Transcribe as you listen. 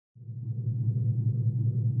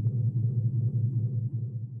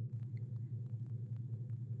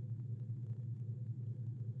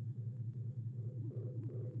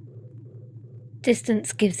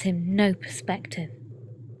Distance gives him no perspective.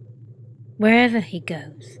 Wherever he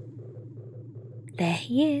goes, there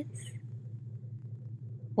he is,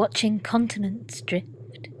 watching continents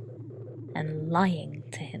drift and lying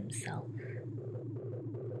to himself,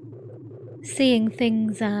 seeing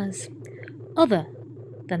things as other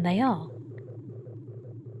than they are.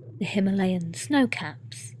 The Himalayan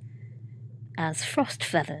snowcaps as frost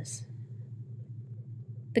feathers,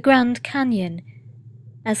 the Grand Canyon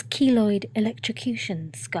as keloid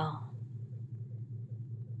electrocution scar,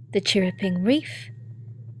 the chirruping reef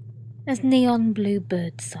as neon blue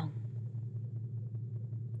bird song.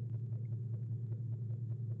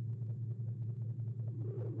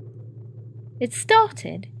 It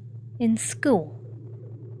started in school,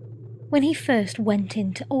 when he first went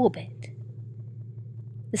into orbit.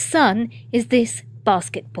 The sun is this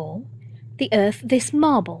basketball, the earth this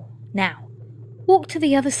marble. Now, walk to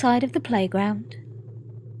the other side of the playground.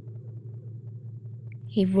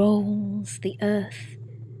 He rolls the earth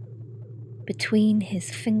between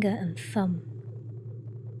his finger and thumb,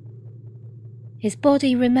 his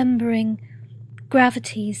body remembering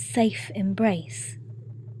gravity's safe embrace,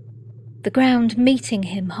 the ground meeting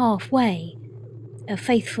him halfway, a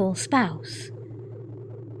faithful spouse,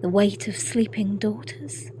 the weight of sleeping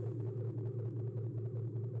daughters.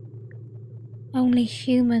 Only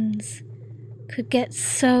humans could get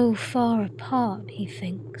so far apart, he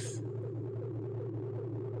thinks.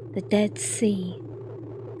 The Dead Sea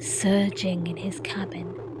surging in his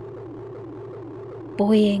cabin,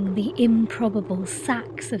 buoying the improbable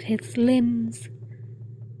sacks of his limbs.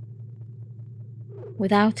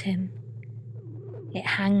 Without him, it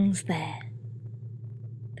hangs there,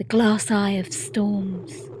 the glass eye of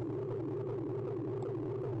storms,